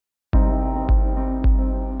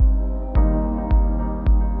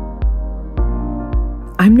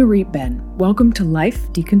I'm Nareet Ben. Welcome to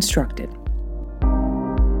Life Deconstructed.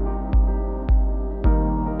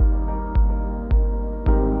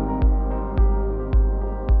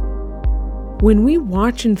 When we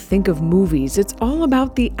watch and think of movies, it's all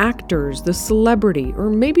about the actors, the celebrity,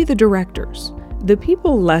 or maybe the directors. The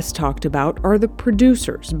people less talked about are the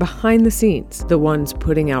producers behind the scenes, the ones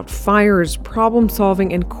putting out fires, problem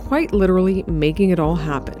solving, and quite literally making it all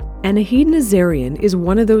happen. Anahid Nazarian is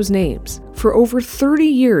one of those names. For over 30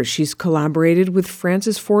 years, she's collaborated with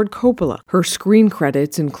Francis Ford Coppola. Her screen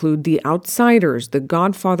credits include The Outsiders, The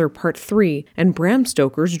Godfather Part 3, and Bram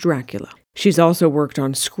Stoker's Dracula. She's also worked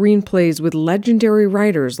on screenplays with legendary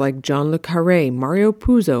writers like John le Carré, Mario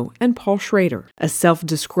Puzo, and Paul Schrader. A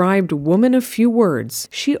self-described woman of few words,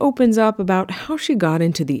 she opens up about how she got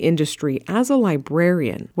into the industry as a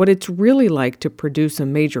librarian, what it's really like to produce a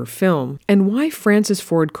major film, and why Francis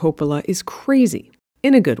Ford Coppola is crazy,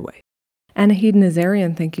 in a good way. Anahid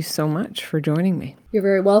Nazarian, thank you so much for joining me. You're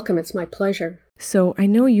very welcome. It's my pleasure. So I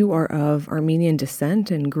know you are of Armenian descent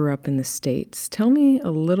and grew up in the States. Tell me a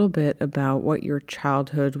little bit about what your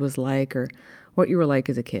childhood was like or what you were like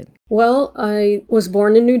as a kid. Well, I was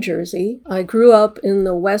born in New Jersey. I grew up in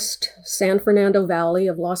the West San Fernando Valley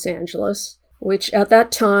of Los Angeles, which at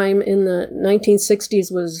that time in the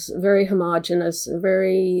 1960s was very homogenous,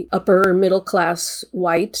 very upper middle class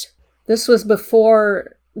white. This was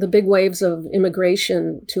before the big waves of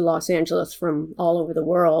immigration to Los Angeles from all over the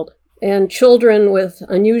world. And children with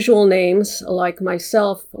unusual names, like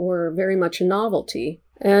myself, were very much a novelty.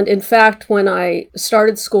 And in fact, when I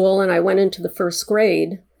started school and I went into the first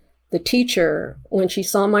grade, the teacher, when she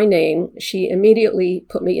saw my name, she immediately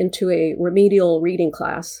put me into a remedial reading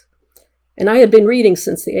class. And I had been reading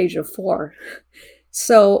since the age of 4.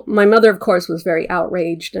 So my mother, of course, was very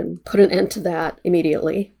outraged and put an end to that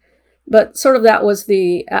immediately. But sort of that was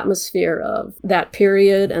the atmosphere of that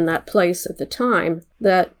period and that place at the time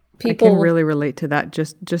that people... I can really relate to that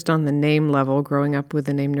just on the name level. Growing up with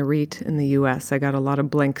the name Nareet in the U.S., I got a lot of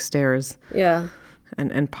blank stares. Yeah.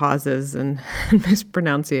 And pauses and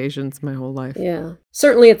mispronunciations my whole life. Yeah,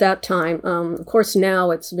 certainly at that time. Of course,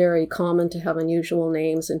 now it's very common to have unusual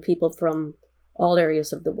names and people from all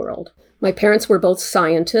areas of the world. My parents were both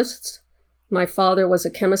scientists. My father was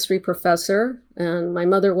a chemistry professor, and my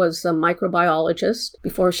mother was a microbiologist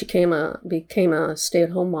before she became a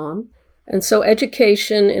stay-at-home mom. And so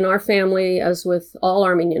education in our family, as with all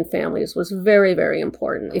Armenian families, was very, very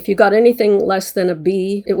important. If you got anything less than a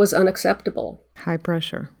B, it was unacceptable. High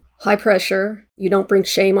pressure. High pressure. You don't bring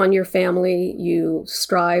shame on your family. You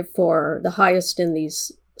strive for the highest in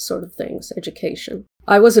these sort of things, education.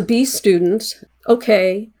 I was a B student.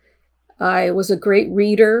 Okay. I was a great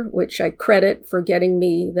reader, which I credit for getting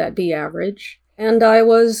me that B average. And I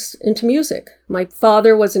was into music. My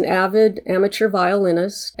father was an avid amateur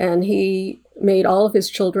violinist, and he made all of his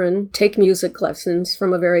children take music lessons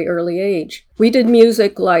from a very early age. We did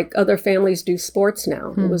music like other families do sports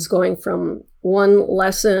now. It was going from one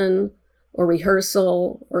lesson or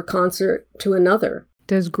rehearsal or concert to another.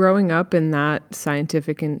 Does growing up in that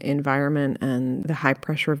scientific environment and the high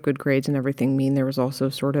pressure of good grades and everything mean there was also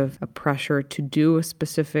sort of a pressure to do a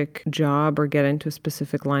specific job or get into a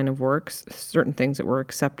specific line of work, certain things that were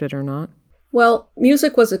accepted or not? Well,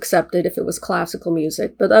 music was accepted if it was classical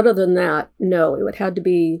music, but other than that, no, it would have to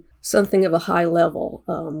be something of a high level,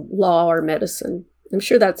 law or medicine. I'm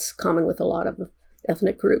sure that's common with a lot of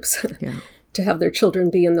ethnic groups to have their children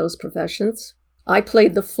be in those professions. I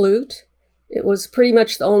played the flute. It was pretty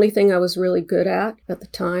much the only thing I was really good at the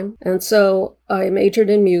time. And so I majored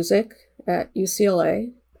in music at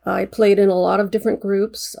UCLA. I played in a lot of different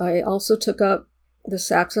groups. I also took up the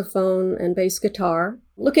saxophone and bass guitar.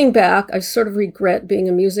 Looking back, I sort of regret being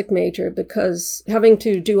a music major because having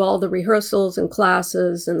to do all the rehearsals and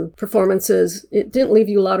classes and performances, it didn't leave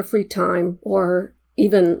you a lot of free time or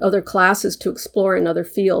even other classes to explore in other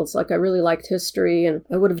fields. Like I really liked history and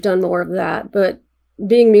I would have done more of that. But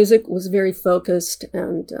being music was very focused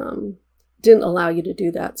and didn't allow you to do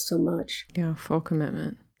that so much. Yeah, full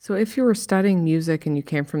commitment. So if you were studying music and you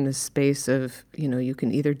came from this space of, you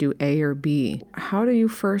can either do A or B, how do you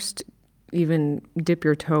first even dip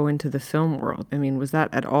your toe into the film world? I mean, was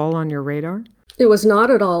that at all on your radar? It was not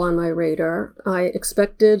at all on my radar. I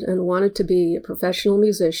expected and wanted to be a professional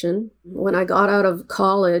musician. When I got out of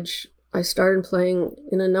college, I started playing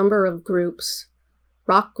in a number of groups.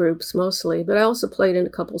 Rock groups mostly, but I also played in a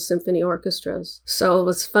couple symphony orchestras. So it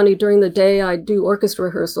was funny, during the day I'd do orchestra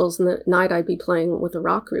rehearsals and at night I'd be playing with a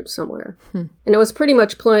rock group somewhere. And it was pretty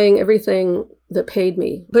much playing everything that paid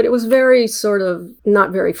me, but it was very sort of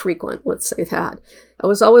not very frequent, let's say that. I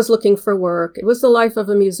was always looking for work. It was the life of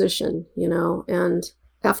a musician, and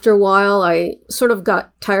after a while, I sort of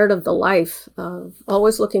got tired of the life of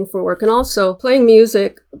always looking for work. And also playing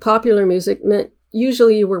music, popular music, meant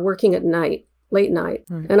usually you were working at night, late night.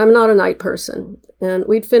 Right. And I'm not a night person. And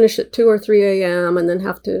we'd finish at 2 or 3 a.m. and then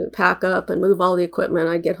have to pack up and move all the equipment.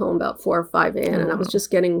 I'd get home about 4 or 5 a.m. And I was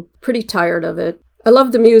just getting pretty tired of it. I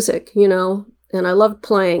loved the music, and I loved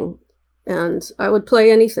playing. And I would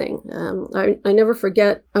play anything. I never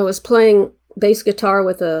forget, I was playing bass guitar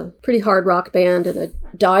with a pretty hard rock band in a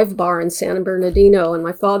dive bar in San Bernardino, and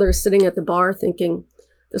my father is sitting at the bar thinking,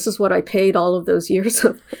 this is what I paid all of those years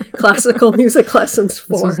of classical music lessons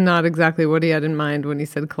for. This was not exactly what he had in mind when he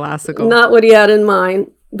said classical. Not what he had in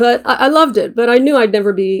mind. But I loved it, but I knew I'd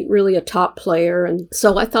never be really a top player. And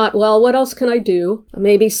so I thought, well, what else can I do?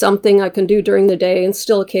 Maybe something I can do during the day and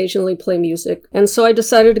still occasionally play music. And so I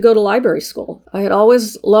decided to go to library school. I had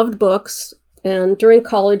always loved books. And during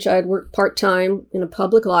college, I had worked part-time in a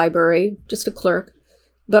public library, just a clerk.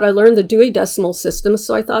 But I learned the Dewey Decimal System,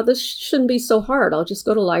 so I thought this shouldn't be so hard. I'll just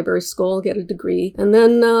go to library school, get a degree, and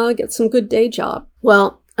then get some good day job.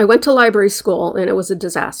 Well, I went to library school, and it was a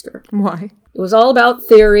disaster. Why? It was all about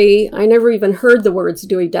theory. I never even heard the words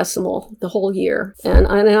Dewey Decimal the whole year, and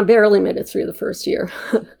I barely made it through the first year.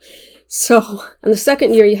 So in the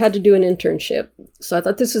second year, you had to do an internship. So I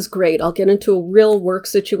thought, this is great. I'll get into a real work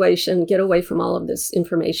situation, get away from all of this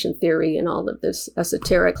information theory and all of this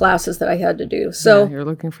esoteric classes that I had to do. So yeah, you're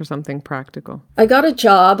looking for something practical. I got a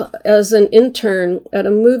job as an intern at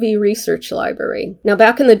a movie research library. Now,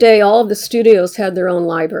 back in the day, all of the studios had their own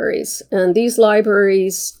libraries, and these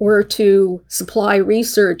libraries were to supply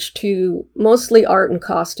research to mostly art and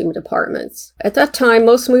costume departments. At that time,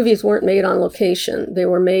 most movies weren't made on location. They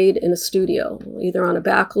were made in a studio, either on a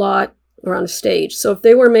back lot or on a stage. So if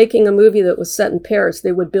they were making a movie that was set in Paris,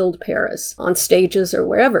 they would build Paris on stages or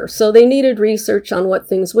wherever. So they needed research on what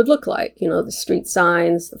things would look like, the street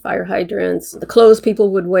signs, the fire hydrants, the clothes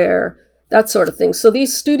people would wear, that sort of thing. So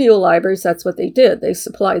these studio libraries, that's what they did. They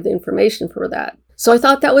supplied the information for that. So I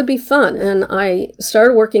thought that would be fun. And I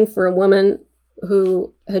started working for a woman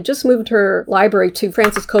who had just moved her library to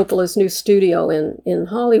Francis Coppola's new studio in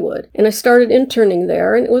Hollywood. And I started interning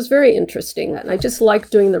there, and it was very interesting. And I just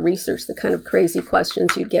liked doing the research, the kind of crazy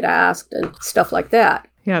questions you'd get asked and stuff like that.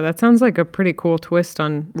 Yeah, that sounds like a pretty cool twist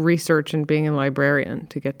on research and being a librarian,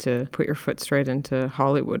 to get to put your foot straight into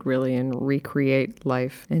Hollywood, really, and recreate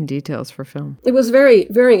life and details for film. It was very,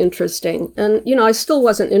 very interesting. And, I still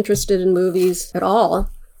wasn't interested in movies at all,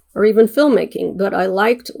 or even filmmaking, but I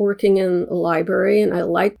liked working in a library, and I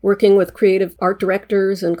liked working with creative art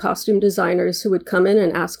directors and costume designers who would come in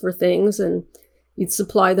and ask for things, and you'd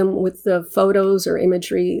supply them with the photos or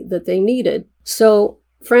imagery that they needed. So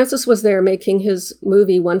Francis was there making his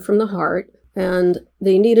movie, One from the Heart, and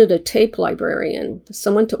they needed a tape librarian,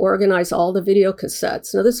 someone to organize all the video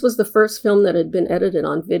cassettes. Now, this was the first film that had been edited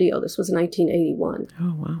on video. This was 1981.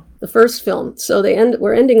 Oh, wow. The first film. So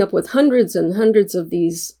we're ending up with hundreds and hundreds of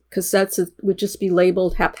these cassettes that would just be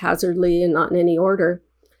labeled haphazardly and not in any order.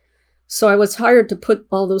 So I was hired to put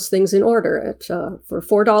all those things in order for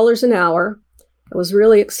 $4 an hour. I was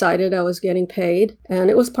really excited. I was getting paid, and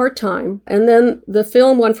it was part-time. And then the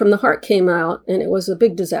film One from the Heart came out, and it was a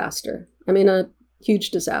big disaster. I mean, a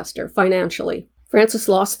huge disaster financially. Francis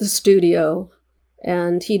lost the studio,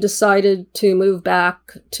 and he decided to move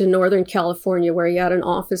back to Northern California, where he had an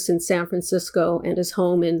office in San Francisco and his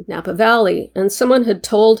home in Napa Valley. And someone had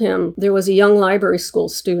told him there was a young library school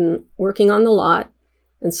student working on the lot,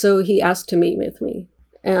 and so he asked to meet with me.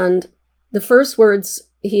 And the first words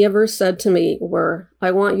he ever said to me were,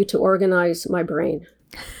 "I want you to organize my brain."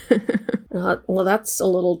 Well, that's a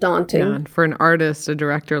little daunting. Yeah, and for an artist, a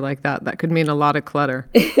director like that, that could mean a lot of clutter.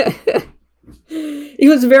 He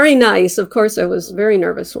was very nice. Of course, I was very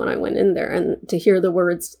nervous when I went in there, and to hear the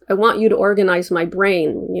words, "I want you to organize my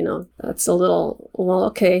brain," that's a little, well,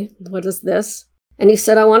 okay, what is this? And he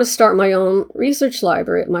said, "I want to start my own research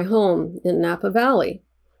library at my home in Napa Valley.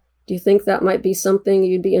 Do you think that might be something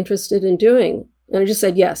you'd be interested in doing?" And I just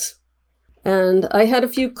said yes. And I had a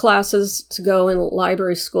few classes to go in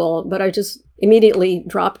library school, but I just immediately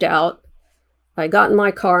dropped out. I got in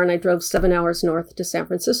my car and I drove 7 hours north to San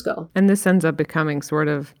Francisco. And this ends up becoming sort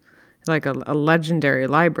of like a legendary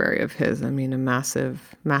library of his. I mean, a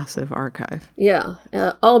massive, massive archive. Yeah,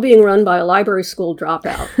 all being run by a library school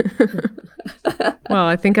dropout. Well,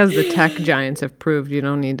 I think as the tech giants have proved, you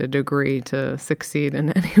don't need a degree to succeed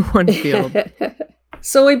in any one field.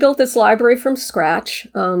 So we built this library from scratch.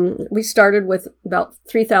 We started with about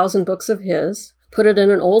 3,000 books of his, put it in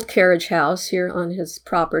an old carriage house here on his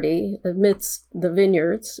property amidst the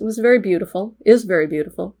vineyards. It was very beautiful, is very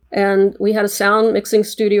beautiful. And we had a sound mixing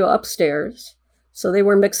studio upstairs. So they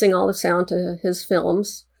were mixing all the sound to his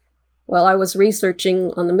films while I was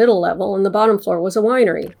researching on the middle level, and the bottom floor was a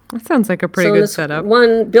winery. That sounds like a pretty good setup.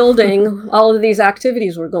 One building, all of these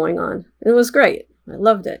activities were going on. It was great. I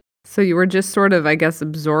loved it. So you were just sort of, I guess,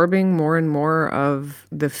 absorbing more and more of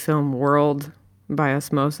the film world by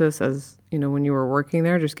osmosis as, when you were working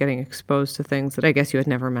there, just getting exposed to things that I guess you had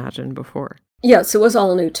never imagined before. Yes, it was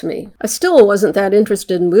all new to me. I still wasn't that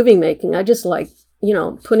interested in movie making. I just liked,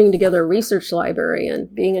 putting together a research library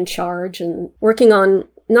and being in charge and working on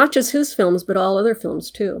not just his films, but all other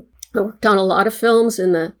films too. I worked on a lot of films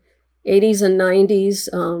in the 80s and 90s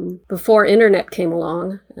before internet came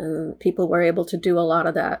along, and people were able to do a lot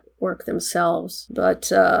of that work themselves.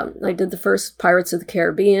 But I did the first Pirates of the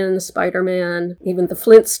Caribbean, Spider-Man, even the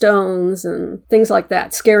Flintstones and things like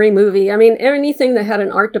that. Scary Movie. I mean, anything that had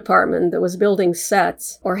an art department that was building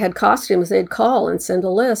sets or had costumes, they'd call and send a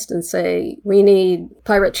list and say, we need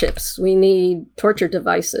pirate ships, we need torture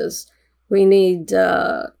devices, we need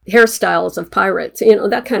hairstyles of pirates,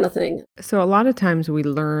 that kind of thing. So a lot of times we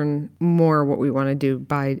learn more what we want to do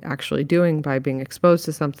by actually doing, by being exposed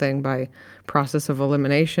to something, by process of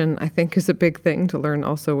elimination, I think is a big thing to learn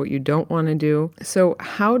also what you don't want to do. So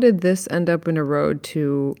how did this end up in a road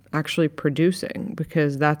to actually producing?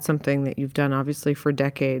 Because that's something that you've done obviously for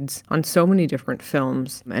decades on so many different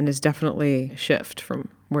films and is definitely a shift from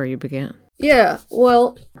where you began. Yeah,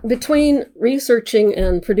 well, between researching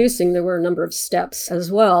and producing, there were a number of steps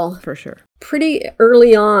as well. For sure. Pretty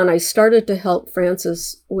early on, I started to help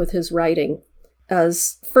Francis with his writing,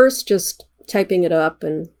 as first just typing it up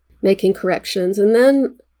and making corrections, and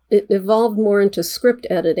then it evolved more into script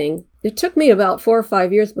editing. It took me about 4 or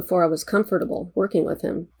 5 years before I was comfortable working with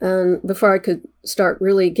him, and before I could start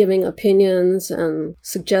really giving opinions and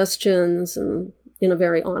suggestions and in a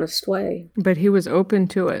very honest way. But he was open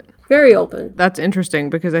to it. Very open. That's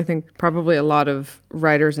interesting because I think probably a lot of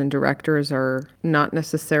writers and directors are not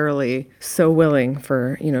necessarily so willing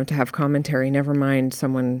for, to have commentary, never mind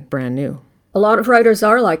someone brand new. A lot of writers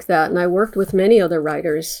are like that, and I worked with many other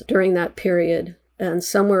writers during that period, and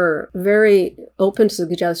some were very open to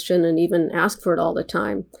suggestion and even asked for it all the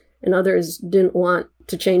time, and others didn't want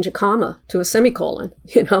to change a comma to a semicolon,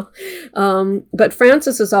 But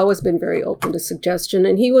Francis has always been very open to suggestion,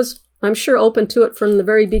 and he was, I'm sure, open to it from the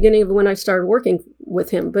very beginning of when I started working with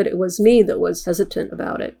him, but it was me that was hesitant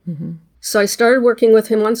about it. Mm-hmm. So I started working with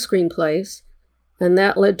him on screenplays, and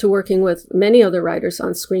that led to working with many other writers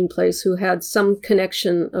on screenplays who had some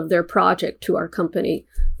connection of their project to our company,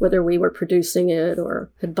 whether we were producing it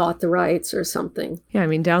or had bought the rights or something. Yeah, I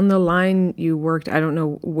mean, down the line you worked, I don't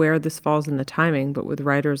know where this falls in the timing, but with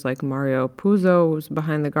writers like Mario Puzo, who's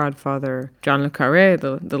behind The Godfather, John le Carré,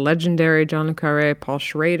 the legendary John le Carré, Paul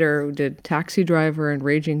Schrader, who did Taxi Driver and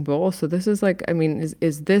Raging Bull. So this is like, I mean,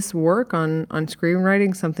 is this work on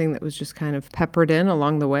screenwriting something that was just kind of peppered in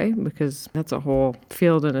along the way? Because that's a whole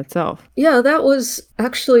field in itself. Yeah, that was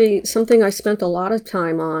actually something I spent a lot of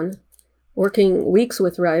time on. Working weeks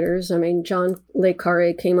with writers. I mean, John le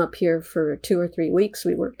Carré came up here for 2 or 3 weeks.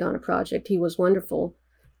 We worked on a project. He was wonderful.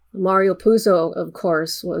 Mario Puzo, of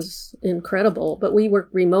course, was incredible, but we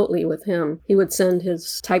worked remotely with him. He would send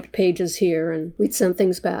his typed pages here and we'd send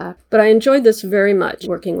things back. But I enjoyed this very much,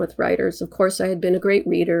 working with writers. Of course, I had been a great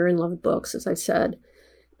reader and loved books, as I said.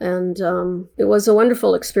 And it was a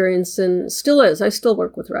wonderful experience and still is. I still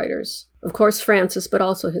work with writers. Of course, Francis, but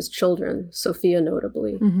also his children, Sophia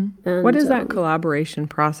notably. Mm-hmm. And, what is that collaboration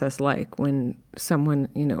process like when someone,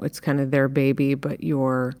 it's kind of their baby, but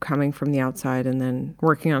you're coming from the outside and then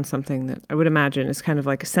working on something that I would imagine is kind of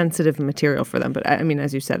like a sensitive material for them. But I mean,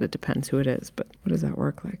 as you said, it depends who it is. But what does that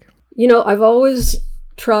work like? I've always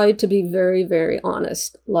tried to be very, very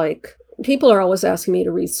honest. Like, people are always asking me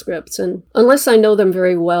to read scripts, and unless I know them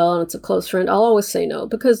very well and it's a close friend, I'll always say no,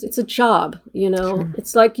 because it's a job, Sure.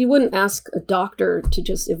 It's like you wouldn't ask a doctor to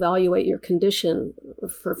just evaluate your condition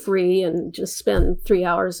for free and just spend 3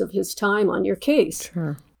 hours of his time on your case.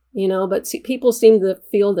 Sure. But people seem to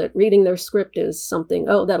feel that reading their script is something,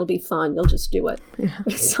 oh, that'll be fun, you'll just do it. Yeah.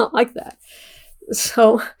 It's not like that.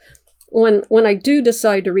 So when I do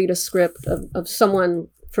decide to read a script of someone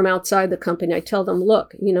from outside the company, I tell them,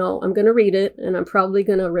 look, I'm going to read it and I'm probably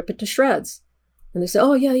going to rip it to shreds. And they say,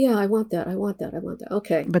 oh, yeah, I want that.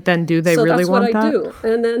 Okay. But then do they really want that? So that's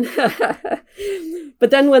what I do. And then,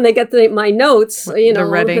 but then when they get my notes,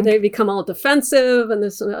 they become all defensive. And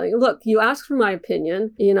this, look, you asked for my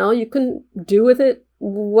opinion, you can do with it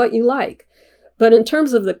what you like. But in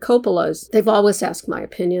terms of the Coppolas, they've always asked my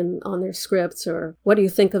opinion on their scripts, or what do you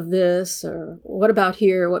think of this? Or what about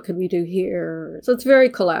here? What could we do here? So it's very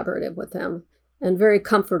collaborative with them and very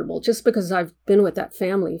comfortable, just because I've been with that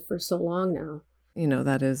family for so long now.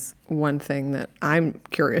 That is one thing that I'm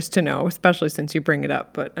curious to know, especially since you bring it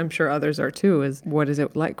up, but I'm sure others are too, is what is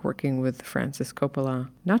it like working with Francis Coppola?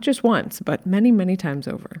 Not just once, but many, many times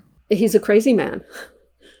over. He's a crazy man.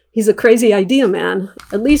 He's a crazy idea man.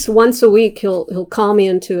 At least once a week, he'll call me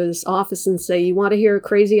into his office and say, "You want to hear a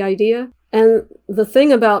crazy idea?" And the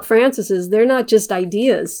thing about Francis is they're not just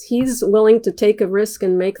ideas. He's willing to take a risk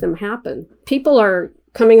and make them happen. People are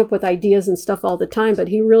coming up with ideas and stuff all the time, but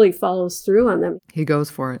he really follows through on them. He goes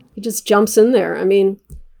for it. He just jumps in there. I mean,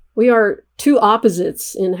 we are two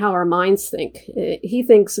opposites in how our minds think. He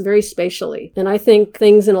thinks very spatially, and I think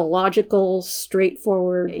things in a logical,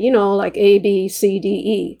 straightforward, like A, B, C, D,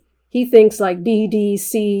 E. He thinks like B, D,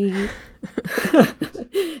 C,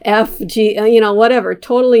 F, G, whatever,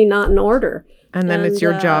 totally not in order. And then it's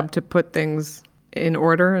your job to put things in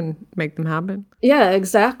order and make them happen? Yeah,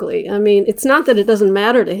 exactly. I mean, it's not that it doesn't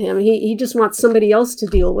matter to him. He just wants somebody else to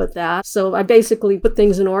deal with that. So I basically put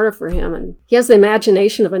things in order for him. And he has the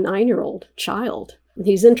imagination of a 9-year-old child.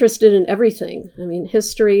 He's interested in everything. I mean,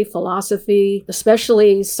 history, philosophy,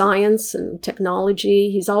 especially science and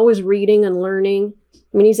technology. He's always reading and learning.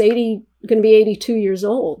 I mean, he's going to be 82 years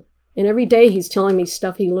old. And every day he's telling me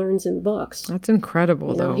stuff he learns in books. That's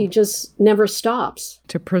incredible, though. He just never stops.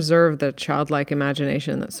 To preserve the childlike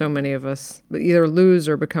imagination that so many of us either lose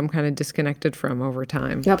or become kind of disconnected from over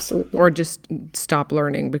time. Absolutely. Or just stop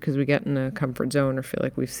learning because we get in a comfort zone or feel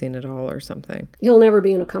like we've seen it all or something. He'll never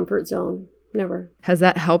be in a comfort zone. Never. Has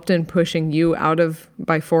that helped in pushing you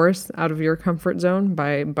by force, out of your comfort zone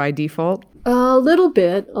by default? A little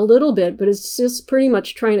bit, but it's just pretty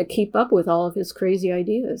much trying to keep up with all of his crazy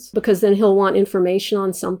ideas, because then he'll want information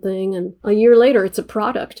on something and a year later it's a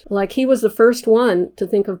product. Like he was the first one to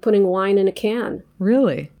think of putting wine in a can.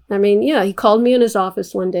 Really? I mean, yeah, he called me in his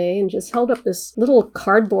office one day and just held up this little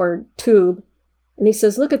cardboard tube and he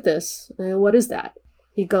says, "Look at this." "What is that?"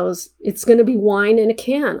 He goes, "It's going to be wine in a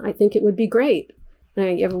can. I think it would be great." And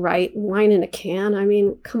I go, "Right, wine in a can? I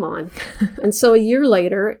mean, come on." And so a year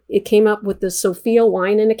later, it came up with the Sophia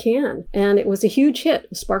wine in a can. And it was a huge hit,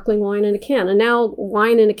 sparkling wine in a can. And now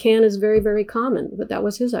wine in a can is very, very common. But that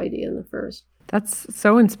was his idea in the first. That's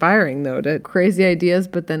so inspiring, though, to crazy ideas,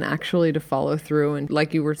 but then actually to follow through. And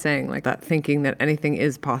like you were saying, like that thinking that anything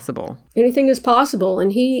is possible. Anything is possible.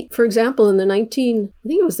 And he, for example, in the I think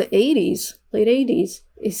it was the 80s, late 80s,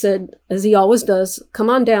 he said, as he always does, "Come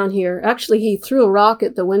on down here." Actually, he threw a rock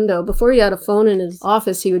at the window. Before he had a phone in his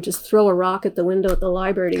office, he would just throw a rock at the window at the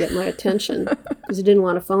library to get my attention because he didn't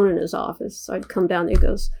want a phone in his office. So I'd come down there. He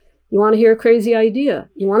goes, "You want to hear a crazy idea?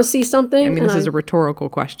 You want to see something?" I mean, this is a rhetorical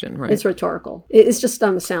question, right? It's rhetorical. It's just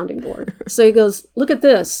I'm a sounding board. So he goes, "Look at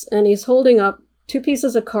this." And he's holding up 2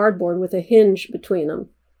 pieces of cardboard with a hinge between them,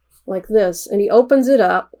 like this. And he opens it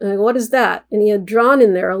up. And I go, "What is that?" And he had drawn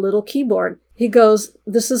in there a little keyboard. He goes,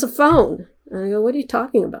 "This is a phone." And I go, "What are you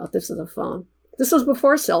talking about? This is a phone." This was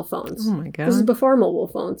before cell phones. Oh my God. This is before mobile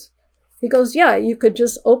phones. He goes, "Yeah, you could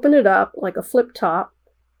just open it up like a flip top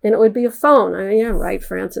and it would be a phone." I go, "Yeah, right,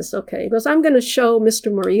 Francis. Okay." He goes, "I'm going to show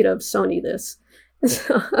Mr. Morita of Sony this."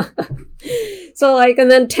 So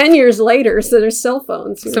and then 10 years later, so there's cell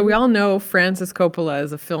phones. So we all know Francis Coppola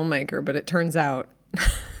is a filmmaker, but it turns out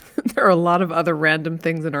there are a lot of other random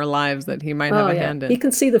things in our lives that he might have a hand in. He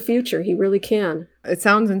can see the future. He really can. It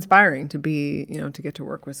sounds inspiring to be, to get to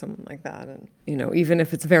work with someone like that. And, even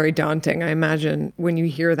if it's very daunting, I imagine when you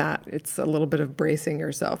hear that, it's a little bit of bracing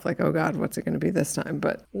yourself, like, oh God, what's it going to be this time?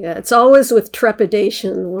 But yeah, it's always with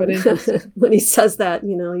trepidation when he says that,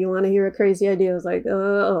 you want to hear a crazy idea. It's like,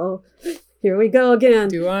 oh, here we go again.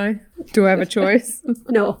 Do I have a choice?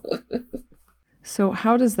 No. So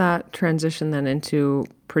how does that transition then into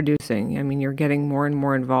producing? I mean, you're getting more and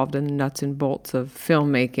more involved in the nuts and bolts of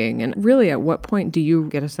filmmaking. And really, at what point do you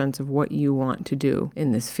get a sense of what you want to do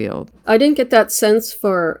in this field? I didn't get that sense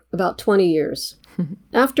for about 20 years.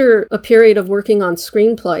 After a period of working on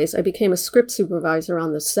screenplays, I became a script supervisor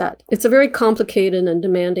on the set. It's a very complicated and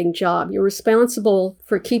demanding job. You're responsible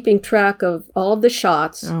for keeping track of all of the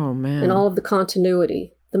shots and all of the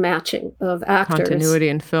continuity. The matching of actors. Continuity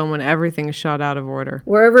in film when everything is shot out of order.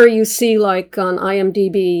 Wherever you see, like on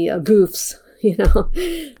IMDb, goofs,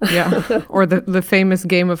 Yeah, or the famous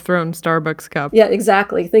Game of Thrones Starbucks cup. Yeah,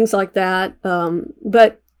 exactly. Things like that.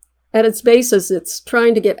 But at its basis, it's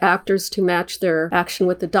trying to get actors to match their action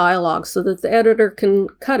with the dialogue so that the editor can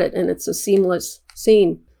cut it and it's a seamless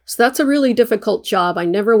scene. So that's a really difficult job. I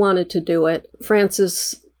never wanted to do it.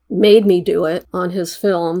 Francis made me do it on his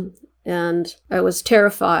film. And I was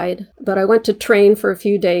terrified, but I went to train for a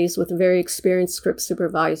few days with a very experienced script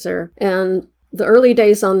supervisor. And the early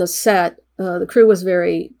days on the set, The crew was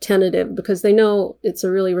very tentative because they know it's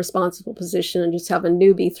a really responsible position, and just have a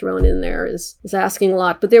newbie thrown in there is asking a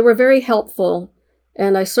lot. But they were very helpful,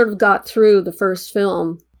 and I sort of got through the first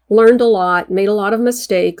film, learned a lot, made a lot of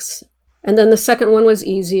mistakes, and then the second one was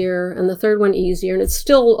easier, and the third one easier, and it's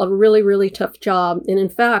still a really, really tough job. And in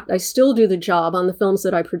fact, I still do the job on the films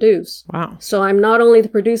that I produce. Wow. So I'm not only the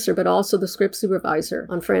producer, but also the script supervisor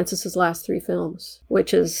on Francis's last 3 films,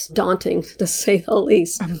 which is daunting, to say the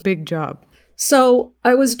least. A big job. So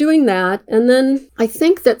I was doing that, and then I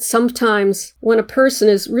think that sometimes when a person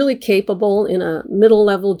is really capable in a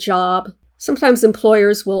middle-level job, sometimes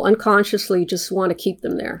employers will unconsciously just want to keep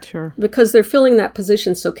them there. Sure. Because they're filling that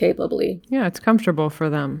position so capably. Yeah, it's comfortable for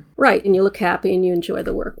them. Right, and you look happy and you enjoy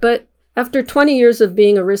the work. But after 20 years of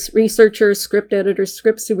being a researcher, script editor,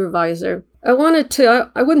 script supervisor, I wanted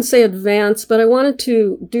to, I wouldn't say advance, but I wanted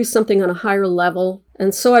to do something on a higher level.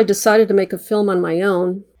 And so I decided to make a film on my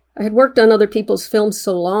own. I had worked on other people's films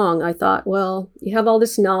so long, I thought, well, you have all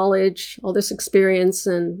this knowledge, all this experience,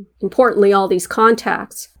 and importantly, all these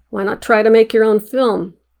contacts. Why not try to make your own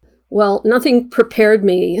film? Well, nothing prepared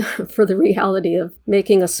me for the reality of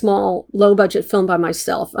making a small, low-budget film by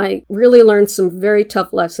myself. I really learned some very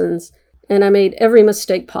tough lessons, and I made every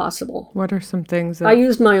mistake possible. What are some things that... I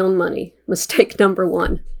used my own money. Mistake number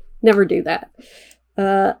 1. Never do that.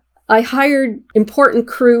 I hired important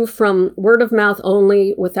crew from word of mouth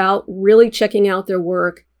only without really checking out their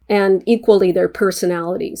work and equally their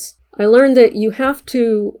personalities. I learned that you have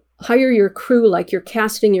to hire your crew like you're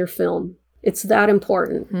casting your film. It's that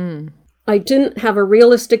important. I didn't have a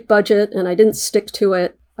realistic budget and I didn't stick to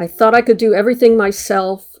it. I thought I could do everything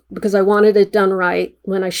myself because I wanted it done right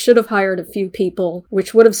when I should have hired a few people,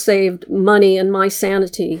 which would have saved money and my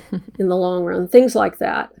sanity in the long run. Things like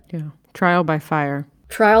that. Yeah. Trial by fire.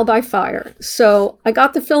 Trial by fire. So I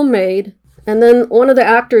got the film made, and then one of the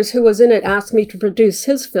actors who was in it asked me to produce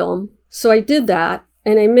his film. So I did that,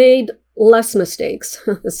 and I made less mistakes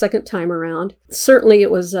the second time around. Certainly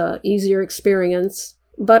it was an easier experience,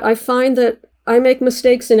 but I find that I make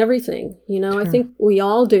mistakes in everything. You know, sure. I think we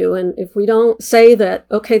all do. And if we don't say that,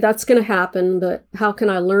 okay, that's going to happen, but how can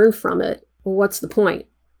I learn from it? Well, what's the point,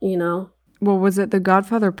 you know? Well, was it The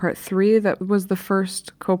Godfather Part 3 that was the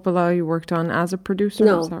first Coppola you worked on as a producer?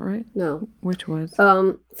 No. Is that right? No. Which was?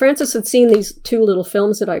 Francis had seen these 2 little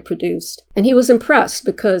films that I produced, and he was impressed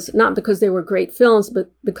not because they were great films, but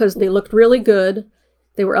because they looked really good,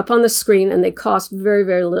 they were up on the screen, and they cost very,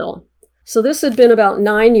 very little. So this had been about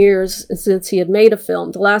 9 years since he had made a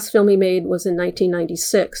film. The last film he made was in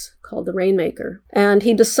 1996, called The Rainmaker. And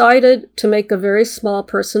he decided to make a very small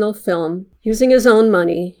personal film using his own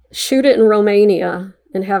money, shoot it in Romania,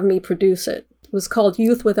 and have me produce it. It was called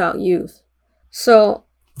Youth Without Youth. So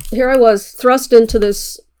here I was thrust into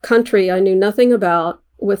this country I knew nothing about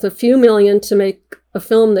with a few million to make a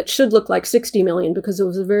film that should look like 60 million because it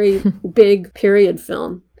was a very big period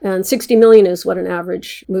film. And 60 million is what an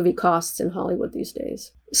average movie costs in Hollywood these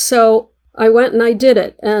days. So I went and I did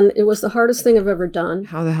it, and it was the hardest thing I've ever done.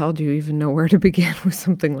 How the hell do you even know where to begin with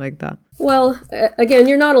something like that? Well, again,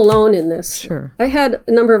 you're not alone in this. Sure. I had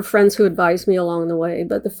a number of friends who advised me along the way,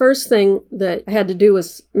 but the first thing that I had to do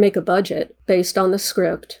was make a budget based on the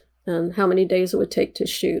script and how many days it would take to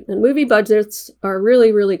shoot. And movie budgets are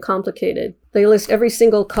really, really complicated. They list every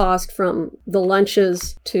single cost from the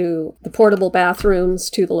lunches to the portable bathrooms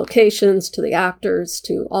to the locations to the actors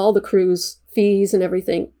to all the crew's fees and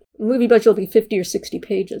everything. A movie budget will be 50 or 60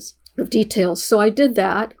 pages of details. So I did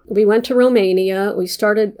that. We went to Romania. We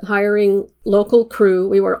started hiring local crew.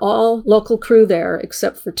 We were all local crew there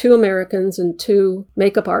except for 2 Americans and 2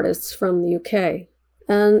 makeup artists from the UK.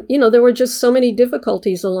 And, you know, there were just so many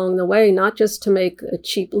difficulties along the way, not just to make a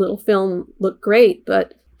cheap little film look great,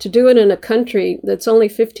 but to do it in a country that's only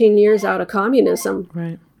 15 years out of communism.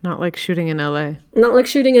 Right. Not like shooting in LA. Not like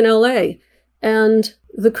shooting in LA. And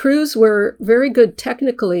the crews were very good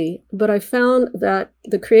technically, but I found that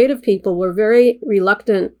the creative people were very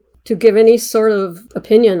reluctant to give any sort of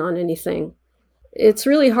opinion on anything. It's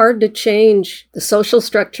really hard to change the social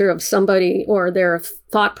structure of somebody or their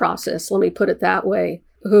thought process, let me put it that way,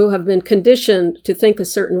 who have been conditioned to think a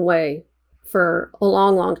certain way for a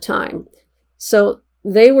long, long time. So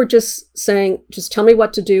they were just saying, just tell me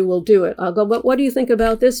what to do, we'll do it. I'll go, but what do you think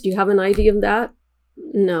about this? Do you have an idea of that?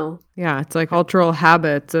 No. Yeah, it's like cultural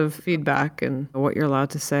habits of feedback and what you're allowed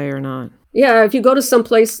to say or not. Yeah, if you go to some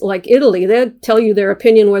place like Italy, they'll tell you their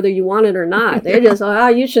opinion whether you want it or not. They just,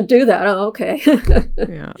 you should do that. Oh, okay.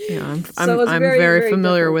 yeah. I'm very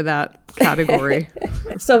familiar with that category.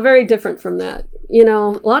 So very different from that.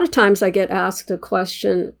 A lot of times I get asked a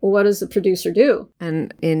question, what does the producer do?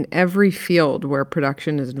 And in every field where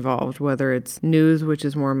production is involved, whether it's news, which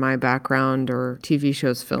is more my background, or TV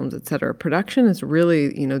shows, films, etc., production is really,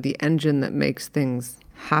 the engine that makes things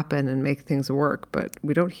happen and make things work, but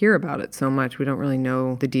we don't hear about it so much. We don't really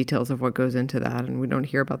know the details of what goes into that, and we don't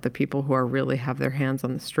hear about the people who are really have their hands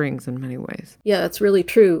on the strings in many ways. Yeah, that's really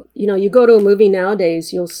true. You go to a movie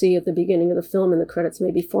nowadays, you'll see at the beginning of the film in the credits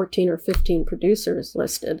maybe 14 or 15 producers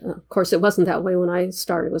listed. Of course, it wasn't that way when I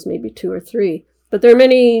started. It was maybe 2 or 3. But there are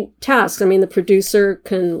many tasks. I mean, the producer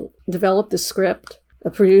can develop the script.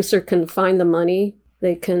 A producer can find the money.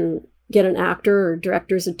 They can get an actor or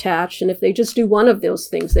directors attached. And if they just do one of those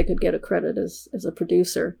things, they could get a credit as a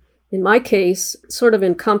producer. In my case, sort of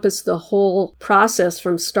encompassed the whole process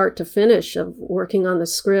from start to finish of working on the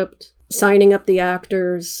script, signing up the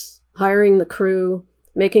actors, hiring the crew,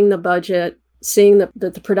 making the budget, seeing that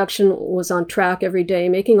the production was on track every day,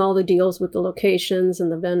 making all the deals with the locations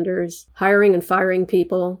and the vendors, hiring and firing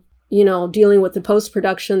people, dealing with the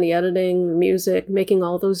post-production, the editing, the music, making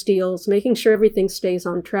all those deals, making sure everything stays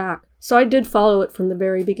on track. So I did follow it from the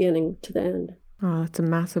very beginning to the end. Oh, that's a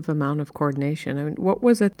massive amount of coordination. I mean, what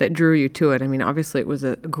was it that drew you to it? I mean, obviously it was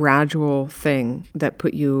a gradual thing that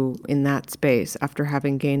put you in that space after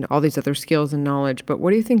having gained all these other skills and knowledge. But what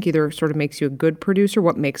do you think either sort of makes you a good producer?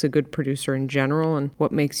 What makes a good producer in general? And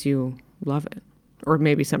what makes you love it? Or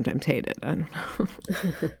maybe sometimes hate it? I don't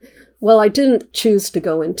know. Well, I didn't choose to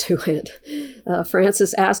go into it.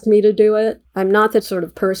 Frances asked me to do it. I'm not the sort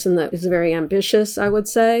of person that is very ambitious, I would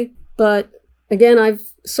say. But again, I've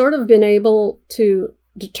sort of been able to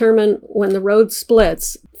determine when the road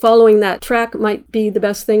splits, following that track might be the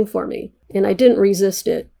best thing for me. And I didn't resist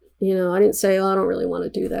it. I didn't say, I don't really want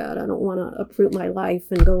to do that. I don't want to uproot my life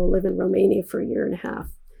and go live in Romania for a year and a half.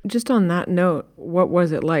 Just on that note, what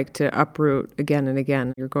was it like to uproot again and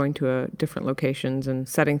again? You're going to different locations and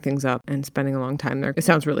setting things up and spending a long time there. It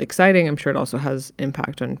sounds really exciting. I'm sure it also has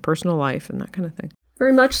impact on personal life and that kind of thing.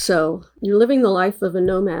 Very much so. You're living the life of a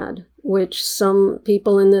nomad, which some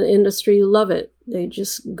people in the industry love it. They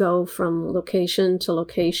just go from location to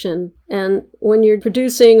location. And when you're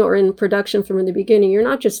producing or in production from the beginning, you're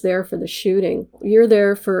not just there for the shooting. You're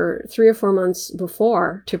there for 3 or 4 months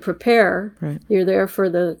before to prepare. Right. You're there for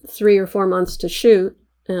the 3 or 4 months to shoot.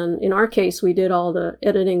 And in our case, we did all the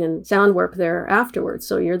editing and sound work there afterwards.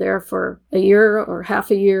 So you're there for a year or half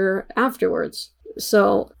a year afterwards.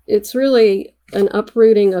 So it's really an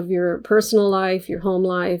uprooting of your personal life, your home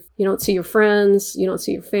life. You don't see your friends, you don't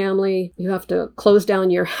see your family. You have to close down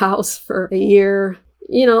your house for a year.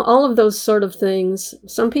 All of those sort of things.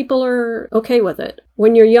 Some people are okay with it.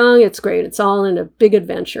 When you're young, it's great. It's all in a big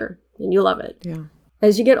adventure and you love it. Yeah.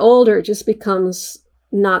 As you get older, it just becomes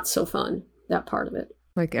not so fun, that part of it.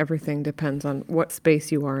 Like everything depends on what space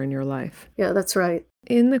you are in your life. Yeah, that's right.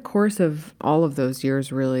 In the course of all of those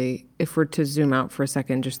years, really, if we're to zoom out for a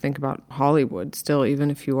second, just think about Hollywood still, even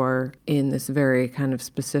if you are in this very kind of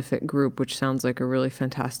specific group, which sounds like a really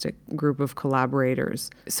fantastic group of collaborators.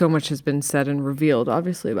 So much has been said and revealed,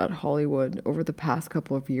 obviously, about Hollywood over the past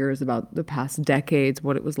couple of years, about the past decades,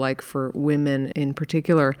 what it was like for women in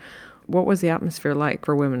particular. What was the atmosphere like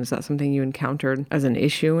for women? Is that something you encountered as an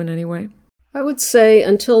issue in any way? I would say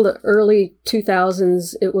until the early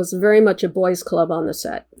 2000s, it was very much a boys' club on the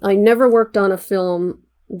set. I never worked on a film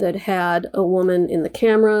that had a woman in the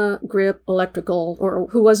camera, grip, electrical, or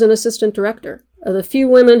who was an assistant director. The few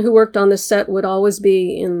women who worked on the set would always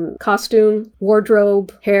be in costume,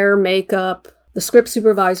 wardrobe, hair, makeup, the script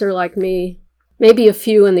supervisor like me, maybe a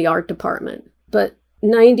few in the art department. But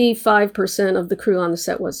 95% of the crew on the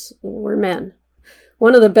set were men.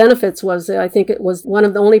 One of the benefits was that I think it was one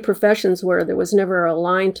of the only professions where there was never a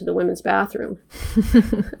line to the women's bathroom.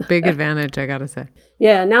 Big advantage, I gotta say.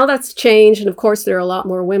 Yeah, now that's changed. And of course, there are a lot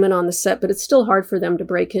more women on the set, but it's still hard for them to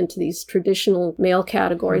break into these traditional male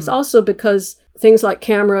categories. Also because things like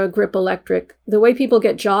camera, grip, electric, the way people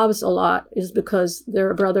get jobs a lot is because they're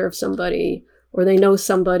a brother of somebody, or they know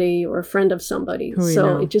somebody, or a friend of somebody.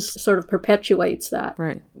 So it just sort of perpetuates that.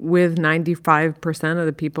 Right. With 95% of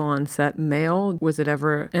the people on set male, was it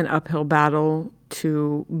ever an uphill battle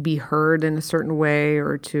to be heard in a certain way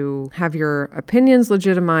or to have your opinions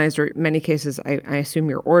legitimized, or in many cases, I assume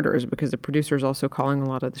your orders, because the producer is also calling a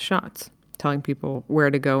lot of the shots, telling people where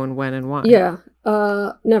to go and when and why? Yeah,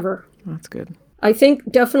 never. That's good. I think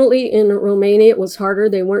definitely in Romania it was harder.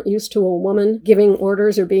 They weren't used to a woman giving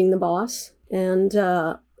orders or being the boss. And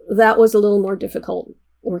that was a little more difficult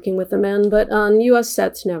working with the men, but on U.S.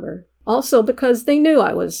 sets, never. Also because they knew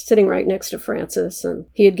I was sitting right next to Francis and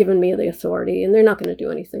he had given me the authority and they're not going to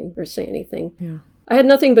do anything or say anything. Yeah. I had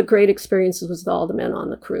nothing but great experiences with all the men on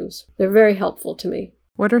the cruise. They're very helpful to me.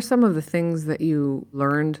 What are some of the things that you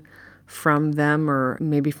learned from them, or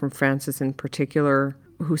maybe from Francis in particular,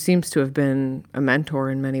 who seems to have been a mentor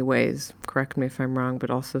in many ways? Correct me if I'm wrong, but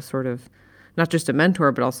also sort of not just a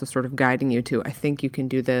mentor, but also sort of guiding you to, I think you can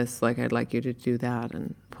do this, like I'd like you to do that,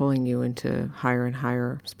 and pulling you into higher and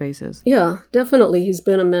higher spaces. Yeah, definitely. He's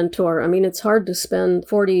been a mentor. I mean, it's hard to spend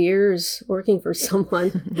 40 years working for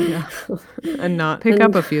someone. Yeah, and not pick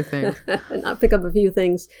up a few things. And not pick up a few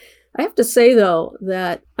things. I have to say, though,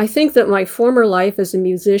 that I think that my former life as a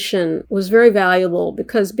musician was very valuable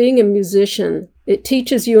because being a musician, it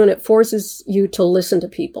teaches you and it forces you to listen to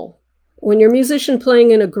people. When you're a musician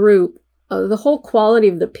playing in a group, the whole quality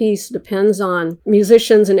of the piece depends on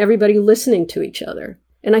musicians and everybody listening to each other.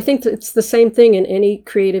 And I think that it's the same thing in any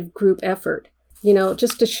creative group effort. You know,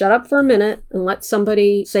 just to shut up for a minute and let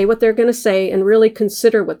somebody say what they're going to say and really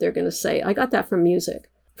consider what they're going to say. I got that from music.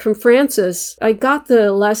 From Francis, I got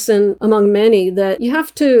the lesson among many that you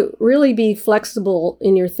have to really be flexible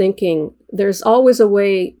in your thinking. There's always a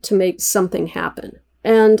way to make something happen.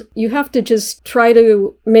 And you have to just try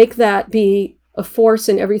to make that be a force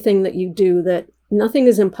in everything that you do, that nothing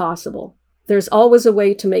is impossible. There's always a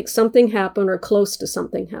way to make something happen or close to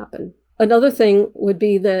something happen. Another thing would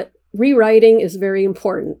be that rewriting is very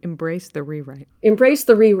important. Embrace the rewrite. Embrace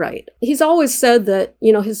the rewrite. He's always said that,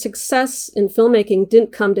 his success in filmmaking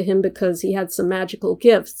didn't come to him because he had some magical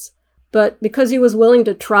gifts, but because he was willing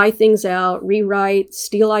to try things out, rewrite,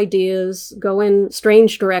 steal ideas, go in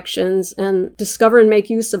strange directions, and discover and make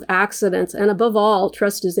use of accidents, and above all,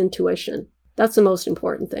 trust his intuition. That's the most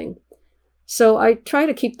important thing. So I try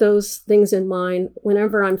to keep those things in mind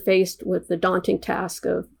whenever I'm faced with the daunting task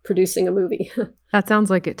of producing a movie. That sounds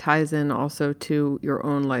like it ties in also to your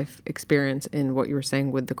own life experience in what you were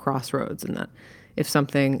saying with the crossroads, and that if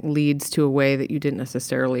something leads to a way that you didn't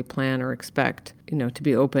necessarily plan or expect, to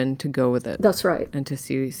be open to go with it. That's right. And to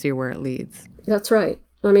see where it leads. That's right.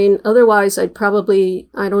 I mean, otherwise I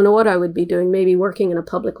don't know what I would be doing, maybe working in a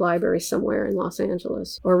public library somewhere in Los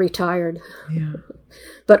Angeles or retired. Yeah.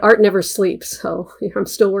 But art never sleeps, so I'm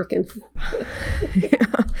still working. Yeah.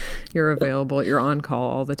 You're available. You're on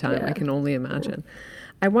call all the time. Yeah. I can only imagine.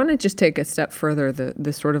 I want to just take a step further,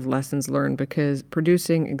 the sort of lessons learned, because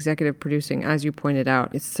executive producing, as you pointed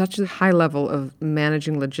out, it's such a high level of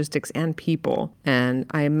managing logistics and people. And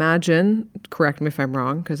I imagine, correct me if I'm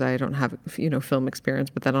wrong, because I don't have, film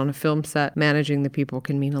experience, but that on a film set, managing the people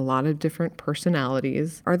can mean a lot of different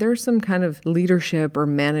personalities. Are there some kind of leadership or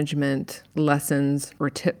management lessons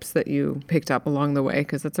or tips that you picked up along the way?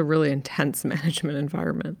 Because that's a really intense management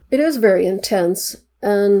environment. It is very intense.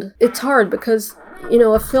 And it's hard because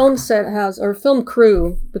a film set or a film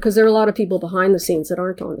crew, because there are a lot of people behind the scenes that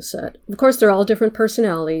aren't on the set. Of course, they're all different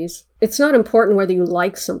personalities. It's not important whether you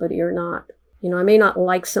like somebody or not. I may not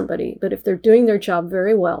like somebody, but if they're doing their job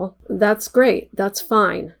very well, that's great. That's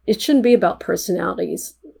fine. It shouldn't be about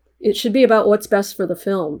personalities. It should be about what's best for the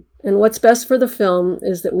film. And what's best for the film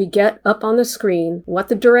is that we get up on the screen what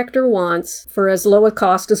the director wants for as low a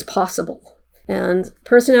cost as possible. And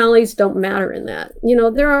personalities don't matter in that.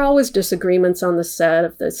 There are always disagreements on the set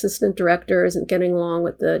if the assistant director isn't getting along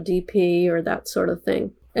with the DP or that sort of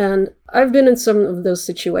thing. And I've been in some of those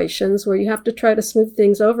situations where you have to try to smooth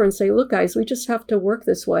things over and say, look, guys, we just have to work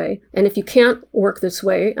this way. And if you can't work this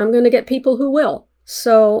way, I'm going to get people who will.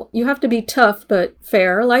 So you have to be tough but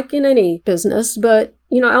fair, like in any business. But,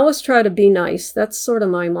 I always try to be nice. That's sort of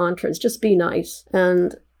my mantra, is just be nice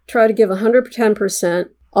and try to give 110%.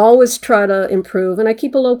 Always try to improve. And I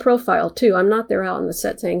keep a low profile too. I'm not there out on the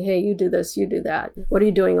set saying, hey, you do this, you do that. What are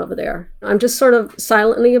you doing over there? I'm just sort of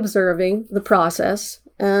silently observing the process.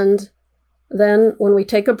 And then when we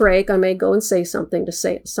take a break, I may go and say something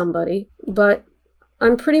to somebody. But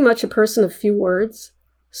I'm pretty much a person of few words.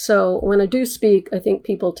 So when I do speak, I think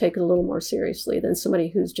people take it a little more seriously than somebody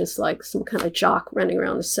who's just like some kind of jock running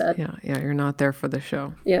around the set. Yeah, you're not there for the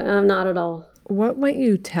show. Yeah, I'm not at all. What might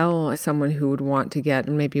you tell someone who would want to get,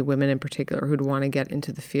 and maybe women in particular, who'd want to get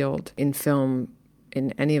into the field in film,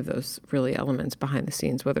 in any of those really elements behind the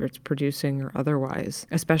scenes, whether it's producing or otherwise,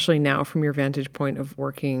 especially now from your vantage point of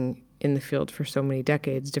working in the field for so many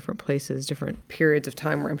decades, different places, different periods of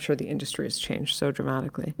time where I'm sure the industry has changed so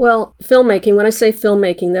dramatically? Well, filmmaking, when I say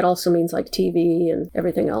filmmaking, that also means like TV and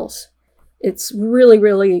everything else. It's really,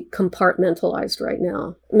 really compartmentalized right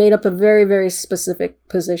now, made up of very, very specific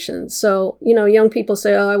positions. So, young people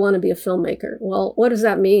say, oh, I want to be a filmmaker. Well, what does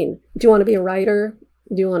that mean? Do you want to be a writer?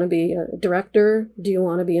 Do you want to be a director? Do you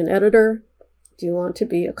want to be an editor? Do you want to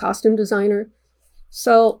be a costume designer?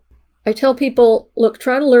 So I tell people, look,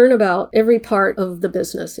 try to learn about every part of the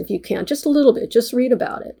business if you can, just a little bit, just read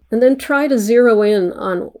about it. And then try to zero in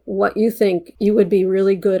on what you think you would be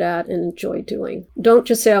really good at and enjoy doing. Don't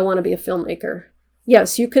just say, I want to be a filmmaker.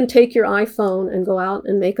 Yes, you can take your iPhone and go out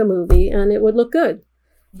and make a movie and it would look good.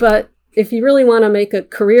 But if you really want to make a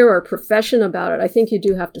career or a profession about it, I think you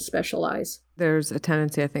do have to specialize. There's a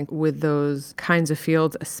tendency, I think, with those kinds of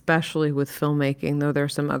fields, especially with filmmaking, though there are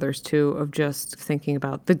some others too, of just thinking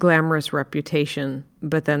about the glamorous reputation.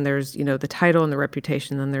 But then there's, the title and the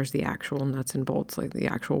reputation, then there's the actual nuts and bolts, like the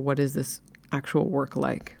actual, what is this actual work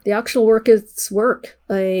like? The actual work is work.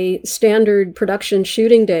 A standard production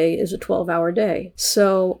shooting day is a 12-hour day.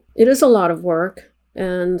 So it is a lot of work.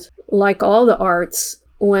 And like all the arts,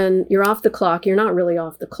 when you're off the clock, you're not really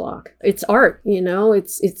off the clock. It's art,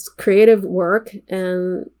 it's creative work,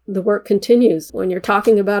 and the work continues. When you're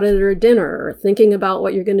talking about it at a dinner or thinking about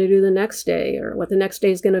what you're going to do the next day or what the next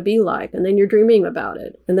day is going to be like, and then you're dreaming about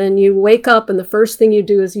it. And then you wake up and the first thing you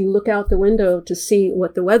do is you look out the window to see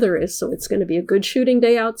what the weather is. So it's going to be a good shooting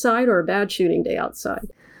day outside or a bad shooting day outside.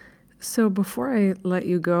 So before I let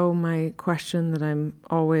you go, my question that I'm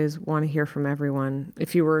always want to hear from everyone,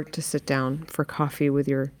 if you were to sit down for coffee with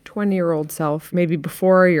your 20-year-old self, maybe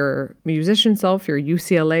before your musician self, your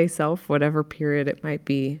UCLA self, whatever period it might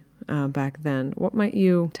be back then, what might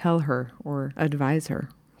you tell her or advise her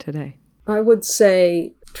today? I would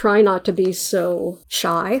say try not to be so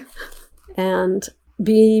shy and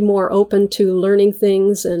be more open to learning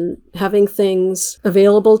things and having things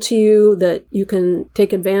available to you that you can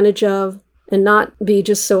take advantage of, and not be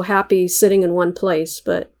just so happy sitting in one place,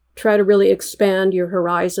 but try to really expand your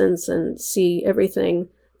horizons and see everything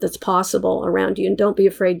that's possible around you, and don't be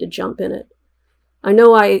afraid to jump in it. I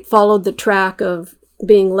know I followed the track of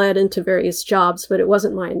being led into various jobs, but it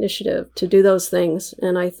wasn't my initiative to do those things.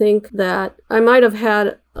 And I think that I might have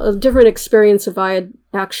had a different experience if I had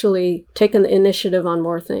actually taken the initiative on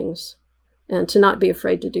more things, and to not be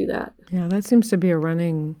afraid to do that. Yeah, that seems to be a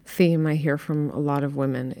running theme I hear from a lot of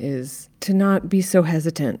women, is to not be so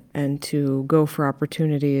hesitant and to go for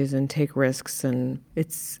opportunities and take risks. And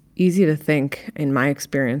it's easy to think, in my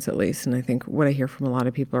experience at least, and I think what I hear from a lot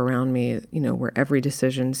of people around me, where every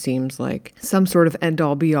decision seems like some sort of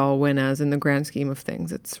end-all be-all, when as in the grand scheme of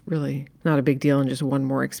things, it's really not a big deal, and just one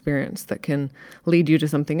more experience that can lead you to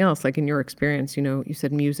something else. Like in your experience, you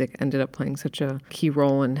said music ended up playing such a key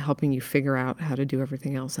role in helping you figure out how to do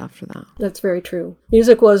everything else after that. That's very true.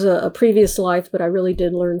 Music was a previous life, but I really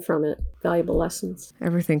did learn from it valuable lessons.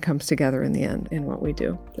 Everything comes together in the end in what we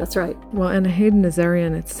do. That's right. Well, Anna Hayden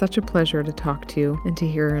Nazarian, it's such a pleasure to talk to you and to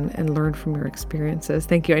hear and learn from your experiences.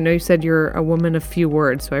 Thank you. I know you said you're a woman of few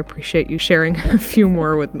words, so I appreciate you sharing a few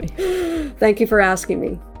more with me. Thank you for asking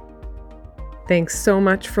me. Thanks so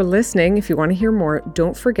much for listening. If you want to hear more,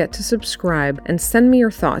 don't forget to subscribe and send me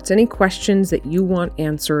your thoughts, any questions that you want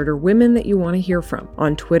answered or women that you want to hear from,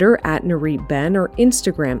 on Twitter @NareetBen or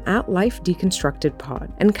Instagram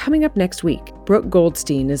 @LifeDeconstructedPod. And coming up next week, Brooke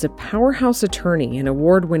Goldstein is a powerhouse attorney, an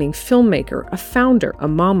award-winning filmmaker, a founder, a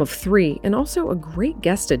mom of 3, and also a great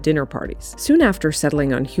guest at dinner parties. Soon after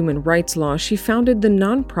settling on human rights law, she founded the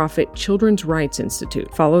nonprofit Children's Rights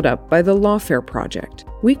Institute, followed up by the Lawfare Project.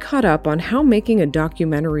 We caught up on how making a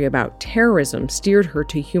documentary about terrorism steered her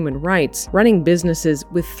to human rights, running businesses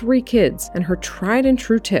with 3 kids, and her tried and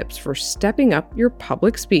true tips for stepping up your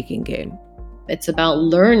public speaking game. It's about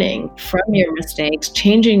learning from your mistakes,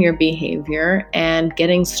 changing your behavior, and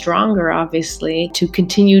getting stronger, obviously, to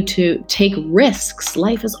continue to take risks.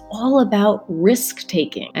 Life is all about risk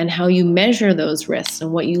taking and how you measure those risks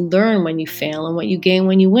and what you learn when you fail and what you gain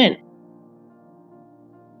when you win.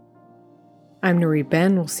 I'm Nareet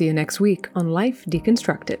Ben. We'll see you next week on Life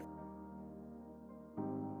Deconstructed.